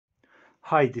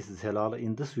Hi, this is Helal.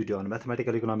 In this video on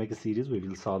Mathematical Economics series, we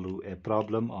will solve a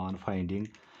problem on finding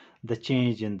the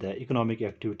change in the economic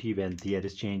activity when there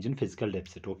is change in fiscal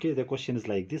deficit. Okay, the question is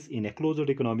like this. In a closed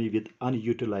economy with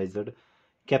unutilized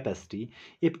capacity,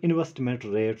 if investment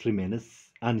rate remains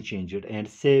unchanged and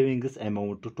savings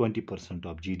amount to 20%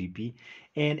 of GDP,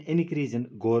 an increase in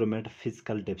government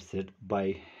fiscal deficit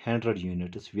by 100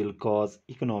 units will cause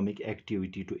economic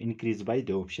activity to increase by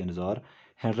the options are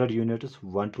 100 units,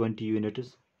 120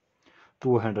 units,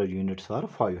 200 units, or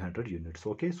 500 units.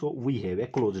 Okay, so we have a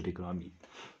closed economy.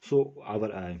 So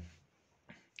our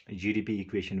GDP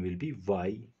equation will be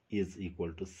Y is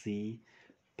equal to C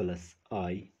plus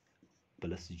I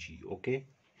plus G. Okay,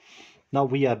 now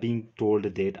we are being told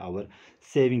that our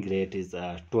saving rate is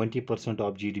 20%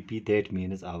 of GDP. That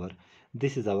means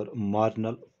this is our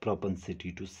marginal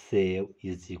propensity to save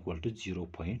is equal to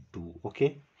 0.2.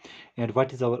 Okay, and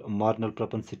what is our marginal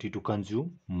propensity to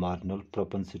consume? Marginal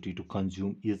propensity to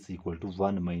consume is equal to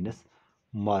 1 minus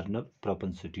marginal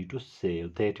propensity to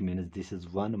save. That means this is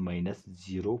 1 minus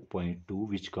 0.2,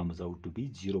 which comes out to be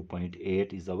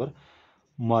 0.8 is our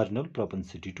marginal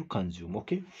propensity to consume.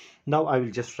 Okay, now I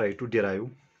will just try to derive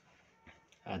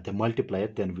the multiplier,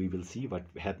 then we will see what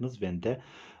happens when the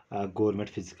government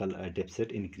fiscal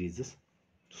deficit increases.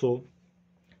 So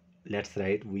let's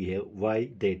write, we have Y,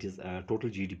 that is total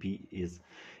GDP is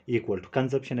equal to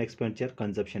consumption expenditure.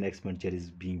 Consumption expenditure is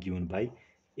being given by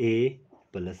A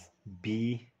plus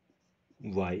B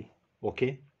Y.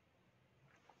 Okay,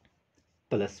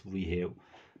 plus we have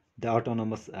the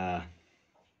autonomous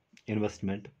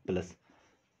investment plus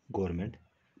government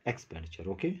expenditure.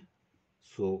 Okay,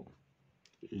 so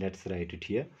let's write it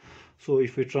here. So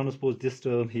if we transpose this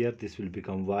term here, this will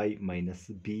become Y minus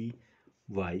B.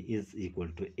 Y is equal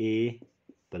to A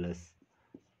plus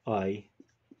I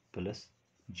plus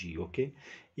G. Okay,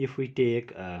 if we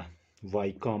take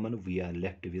Y common, we are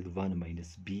left with 1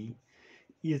 minus B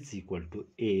is equal to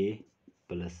A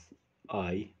plus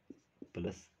I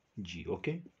plus G.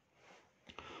 Okay,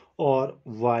 or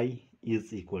Y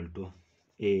is equal to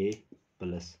A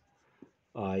plus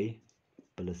I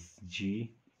plus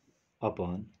G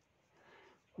upon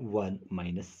 1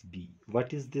 minus B.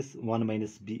 What is this 1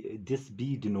 minus B? This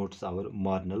B denotes our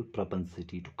marginal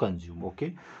propensity to consume.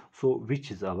 Okay, so which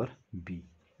is our B?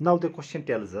 Now the question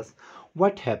tells us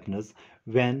what happens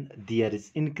when there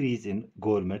is increase in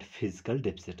government fiscal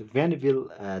deficit. When will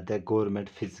the government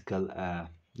fiscal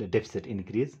the deficit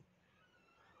increase?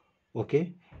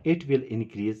 Okay, it will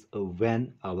increase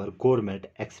when our government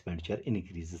expenditure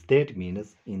increases. That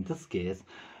means in this case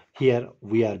here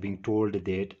we are being told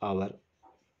that our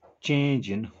change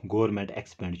in government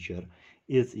expenditure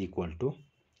is equal to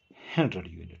 100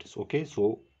 units. Okay,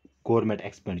 so government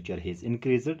expenditure has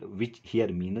increased, which here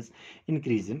means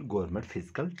increase in government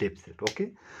fiscal deficit.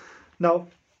 Okay, now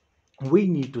we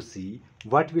need to see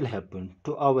what will happen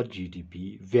to our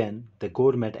GDP when the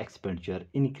government expenditure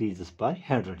increases by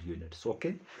 100 units.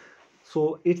 Okay,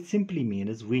 so it simply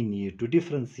means we need to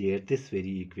differentiate this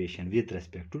very equation with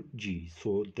respect to G.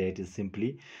 So that is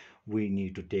simply we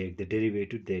need to take the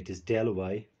derivative, that is del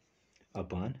Y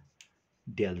upon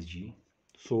del G.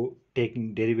 So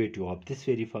taking derivative of this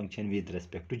very function with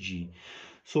respect to G.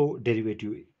 So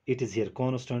derivative, it is here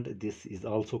constant, this is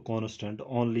also constant,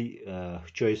 only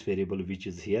choice variable which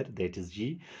is here, that is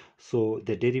G. So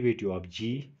the derivative of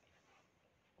G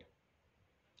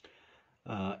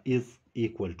is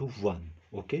equal to 1.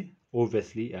 Okay,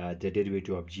 obviously the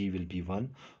derivative of G will be 1,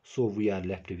 so we are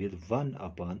left with 1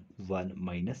 upon 1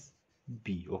 minus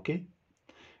B. Okay,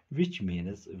 which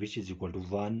means which is equal to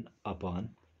 1 upon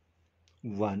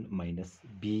 1 minus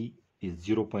B is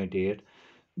 0.8,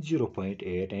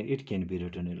 0.8, and it can be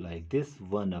written like this,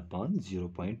 1 upon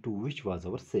 0.2, which was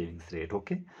our savings rate.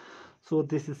 Okay, so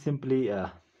this is simply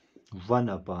 1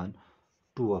 upon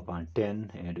 2 upon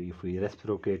 10, and if we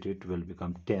reciprocate it will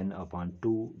become 10 upon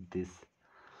 2 this.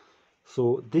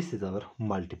 So this is our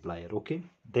multiplier. Okay,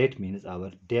 that means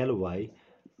our del Y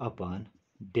upon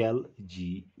del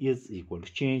G is equal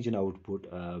to change in output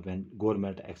when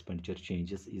government expenditure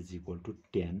changes is equal to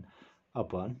 10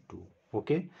 upon 2.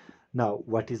 Okay, now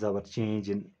what is our change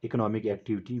in economic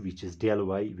activity, which is del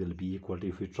Y will be equal to,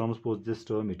 if we transpose this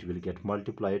term, it will get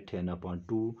multiplied 10 upon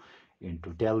 2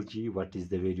 into del G. What is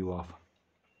the value of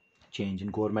change in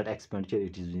government expenditure?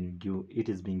 It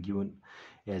is being given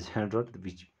as 100,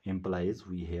 which implies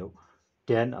we have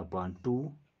 10 upon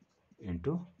 2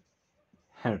 into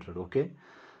 100. Okay,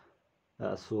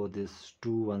 so this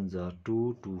 2 ones are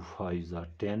 2, 2 5s are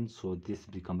 10, so this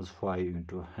becomes 5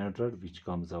 into 100, which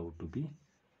comes out to be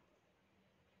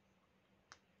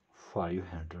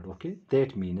 500. Okay,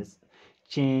 that means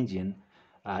change in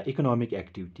economic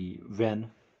activity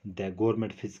when the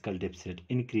government fiscal deficit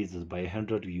increases by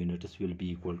 100 units will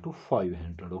be equal to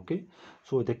 500. Okay,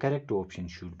 so the correct option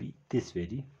should be this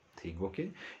very thing.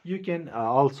 Okay, you can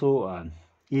also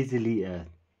easily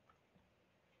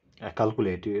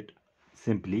calculate it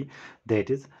simply, that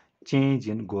is change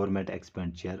in government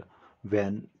expenditure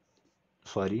when,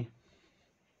 sorry,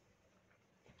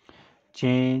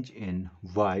 change in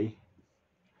y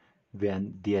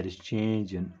when there is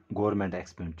change in government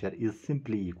expenditure is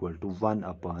simply equal to 1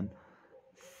 upon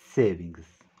savings.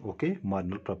 Okay,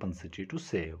 marginal propensity to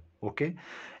save. Okay,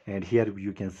 and here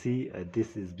you can see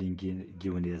this is being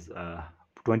given as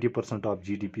 20% of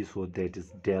GDP, so that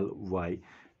is del y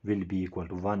will be equal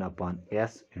to 1 upon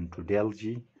s into del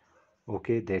g.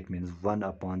 Okay, that means 1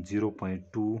 upon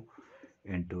 0.2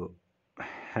 into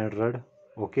 100.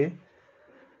 Okay,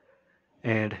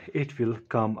 and it will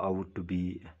come out to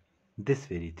be this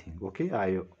very thing. Okay,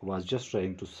 I was just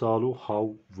trying to solve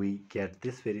how we get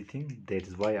this very thing, that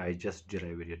is why I just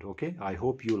derived it. Okay, I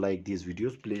hope you like these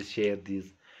videos. Please share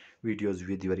these videos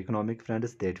with your economic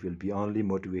friends. That will be only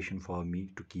motivation for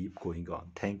me to keep going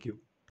on. Thank you.